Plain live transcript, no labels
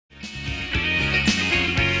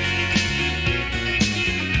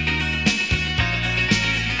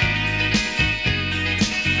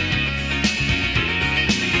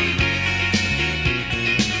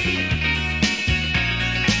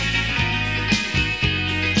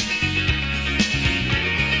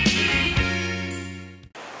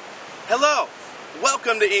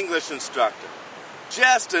the English instructor.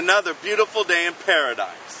 Just another beautiful day in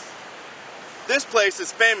paradise. This place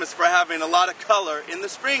is famous for having a lot of color in the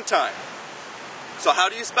springtime. So how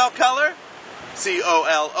do you spell color?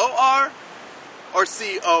 C-O-L-O-R or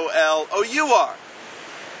C-O-L-O-U-R?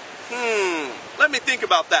 Let me think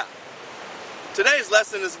about that. Today's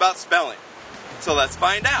lesson is about spelling. So let's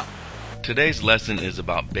find out. Today's lesson is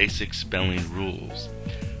about basic spelling rules.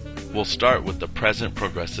 We'll start with the present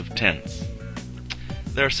progressive tense.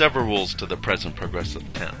 There are several rules to the present progressive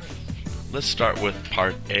tense. Let's start with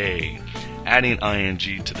part A. Adding ing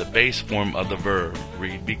to the base form of the verb.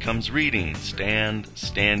 Read becomes reading. Stand,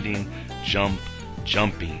 standing. Jump,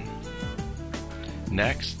 jumping.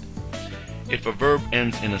 Next, if a verb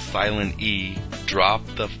ends in a silent E, drop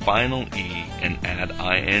the final E and add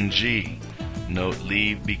ing. Note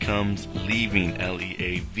leave becomes leaving,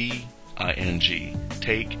 L-E-A-V-I-N-G.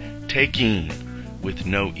 Take, taking, with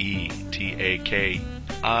no E, T-A-K-I-N-G.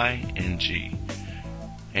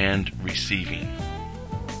 And receiving.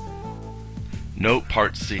 Note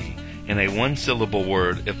part C. In a one-syllable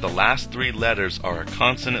word, if the last three letters are a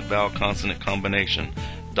consonant-vowel consonant combination,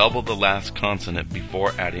 double the last consonant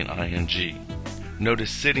before adding ing.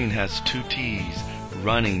 Notice sitting has two T's,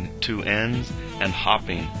 running two N's, and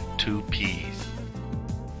hopping two P's.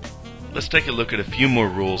 Let's take a look at a few more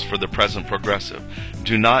rules for the present progressive.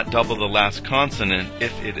 Do not double the last consonant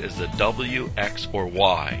if it is a W, X, or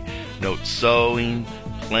Y. Note sewing,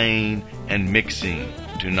 playing, and mixing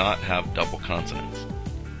do not have double consonants.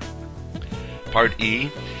 Part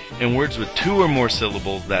E. In words with two or more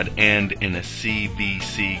syllables that end in a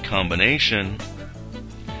CVC combination,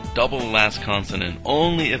 double the last consonant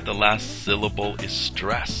only if the last syllable is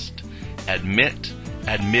stressed. Admit,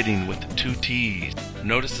 admitting with two T's.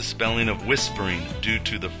 Notice the spelling of whispering due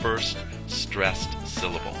to the first stressed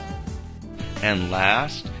syllable. And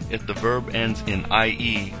last, if the verb ends in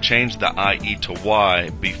IE, change the IE to Y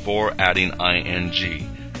before adding ing.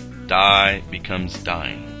 Die becomes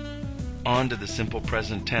dying. On to the simple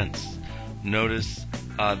present tense. Notice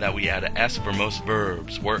that we add a S for most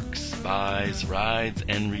verbs. Works, buys, rides,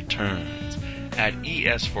 and returns. Add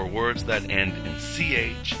ES for words that end in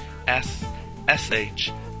CH, S,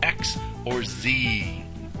 SH, X, or Z.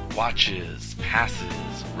 Watches,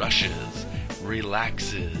 passes, rushes,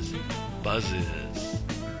 relaxes, buzzes.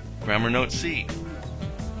 Grammar note C.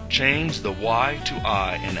 Change the Y to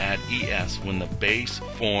I and add ES when the base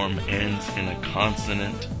form ends in a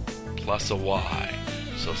consonant plus a Y.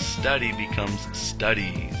 So study becomes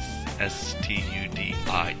studies,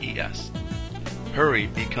 S-T-U-D-I-E-S. Hurry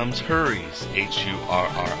becomes hurries,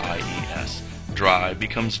 H-U-R-R-I-E-S. Dry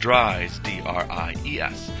becomes dries,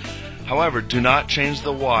 D-R-I-E-S. However, do not change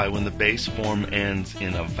the Y when the base form ends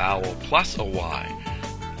in a vowel plus a Y.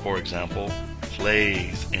 For example,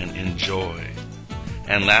 plays and enjoys.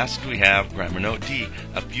 And last we have grammar note D.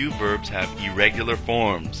 A few verbs have irregular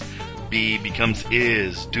forms. Be becomes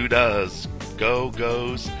is, do does, go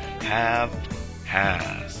goes, have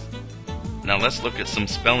has. Now let's look at some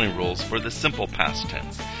spelling rules for the simple past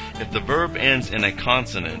tense. If the verb ends in a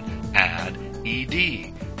consonant, add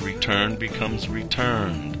ed. Return becomes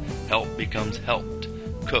returned. Help becomes helped.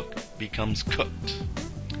 Cook becomes cooked.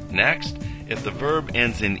 Next, if the verb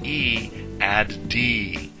ends in E, add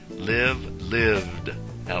D. Live, lived.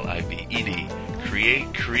 L-I-V-E-D.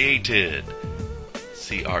 Create, created.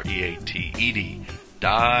 C-R-E-A-T-E-D.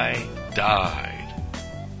 Die, died.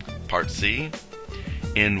 Part C.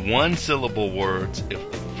 In one-syllable words,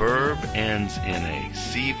 if the verb ends in a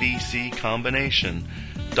CVC combination,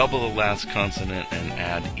 double the last consonant and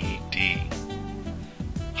add ed.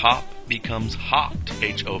 Hop becomes hopped,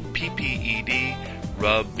 H-O-P-P-E-D.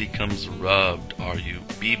 Rub becomes rubbed,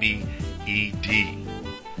 R-U-B-B-E-D.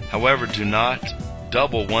 However, do not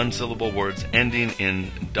double one-syllable words ending in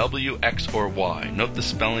W, X, or Y. Note the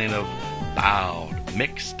spelling of bowed,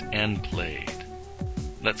 mixed, and played.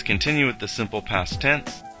 Let's continue with the simple past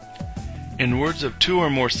tense. In words of two or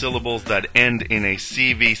more syllables that end in a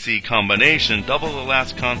CVC combination, double the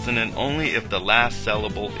last consonant only if the last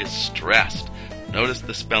syllable is stressed. Notice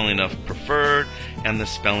the spelling of preferred and the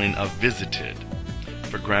spelling of visited.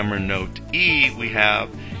 For grammar note E, we have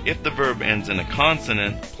if the verb ends in a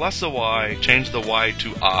consonant plus a Y, change the Y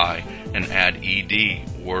to I and add ed.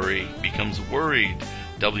 Worry becomes worried,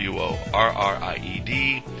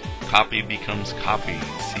 W-O-R-R-I-E-D. Copy becomes copied,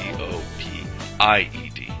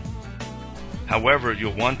 C-O-P-I-E-D. However,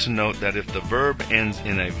 you'll want to note that if the verb ends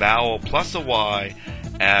in a vowel plus a Y,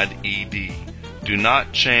 add ed. Do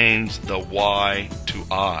not change the Y to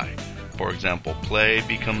I. For example, play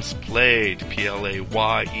becomes played,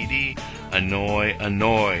 P-L-A-Y-E-D. Annoy,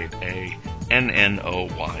 annoyed, A-N-N-O-Y-E-D.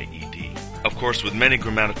 Of course, with many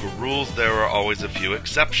grammatical rules, there are always a few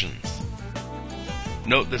exceptions.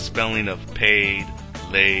 Note the spelling of paid,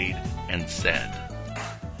 laid, and said.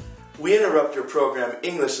 We interrupt your program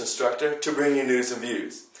English instructor to bring you news and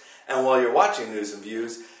views. And while you're watching news and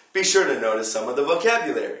views, be sure to notice some of the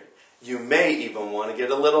vocabulary. You may even want to get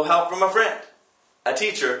a little help from a friend, a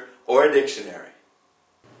teacher, or a dictionary.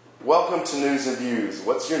 Welcome to News and Views.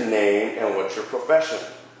 What's your name and what's your profession?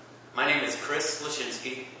 My name is Chris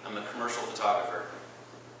Lashinsky. I'm a commercial photographer.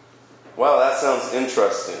 Wow, that sounds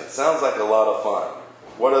interesting. It sounds like a lot of fun.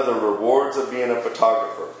 What are the rewards of being a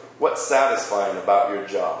photographer? What's satisfying about your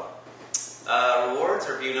job? Rewards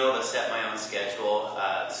are being able to set my own schedule,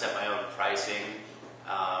 set my own pricing,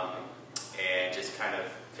 and just kind of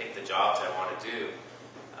pick the jobs I want to do.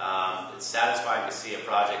 It's satisfying to see a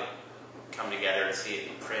project come together and see it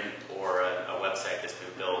in print or a website that's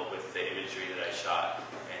been built with the imagery that I shot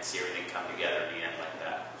and see everything come together in the end like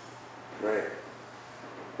that. Great.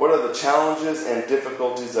 What are the challenges and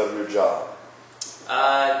difficulties of your job?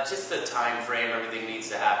 Just the time frame everything needs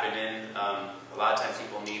to happen in. A lot of times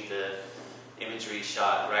people need the imagery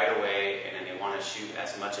shot right away, and then they want to shoot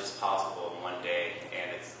as much as possible in one day,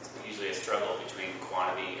 and it's usually a struggle between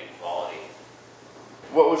quantity and quality.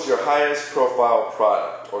 What was your highest profile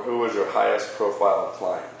product, or who was your highest profile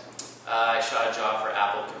client? I shot a job for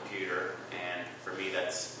Apple Computer, and for me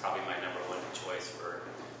that's probably my number one choice for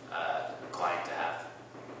a client to have.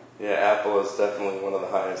 Yeah, Apple is definitely one of the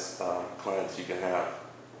highest clients you can have.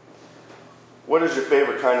 What is your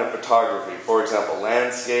favorite kind of photography? For example,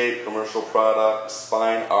 landscape, commercial products,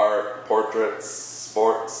 fine art, portraits,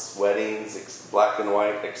 sports, weddings, black and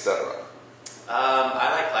white, etc.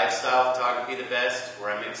 I like lifestyle photography the best,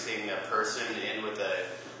 where I'm mixing a person in with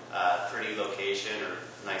a pretty location or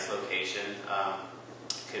nice location.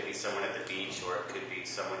 It could be someone at the beach, or it could be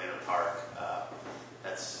someone in a park.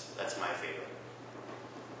 That's my favorite.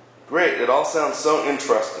 Great, it all sounds so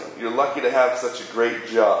interesting. You're lucky to have such a great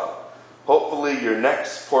job. Hopefully your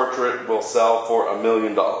next portrait will sell for $1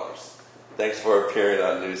 million. Thanks for appearing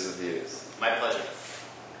on News and Views. My pleasure.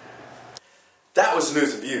 That was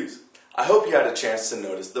News and Views. I hope you had a chance to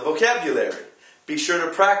notice the vocabulary. Be sure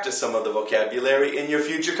to practice some of the vocabulary in your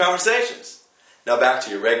future conversations. Now back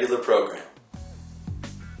to your regular program.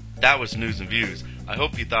 That was News and Views. I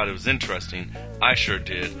hope you thought it was interesting. I sure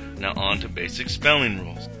did. Now on to basic spelling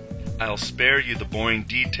rules. I'll spare you the boring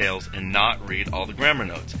details and not read all the grammar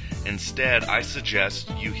notes. Instead, I suggest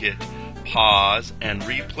you hit pause and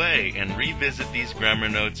replay and revisit these grammar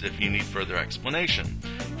notes if you need further explanation.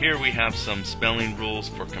 Here we have some spelling rules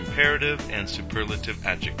for comparative and superlative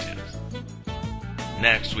adjectives.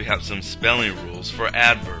 Next, we have some spelling rules for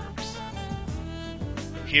adverbs.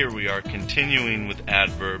 Here we are continuing with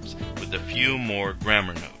adverbs with a few more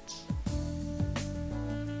grammar notes.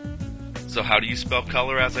 So how do you spell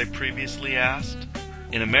color, as I previously asked?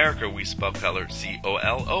 In America, we spell color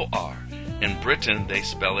C-O-L-O-R. In Britain, they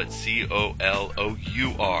spell it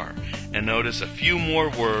C-O-L-O-U-R. And notice a few more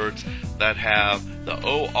words that have the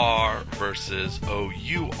O-R versus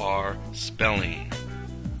O-U-R spelling.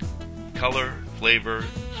 Color, flavor,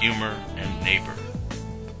 humor, and neighbor.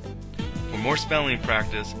 For more spelling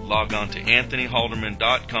practice, log on to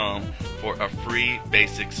anthonyhalderman.com for a free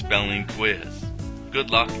basic spelling quiz. Good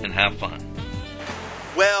luck and have fun.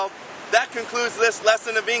 Well, that concludes this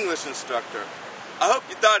lesson of English instructor. I hope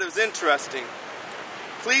you thought it was interesting.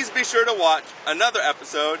 Please be sure to watch another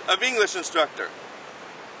episode of English Instructor.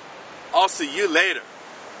 I'll see you later.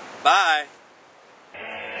 Bye.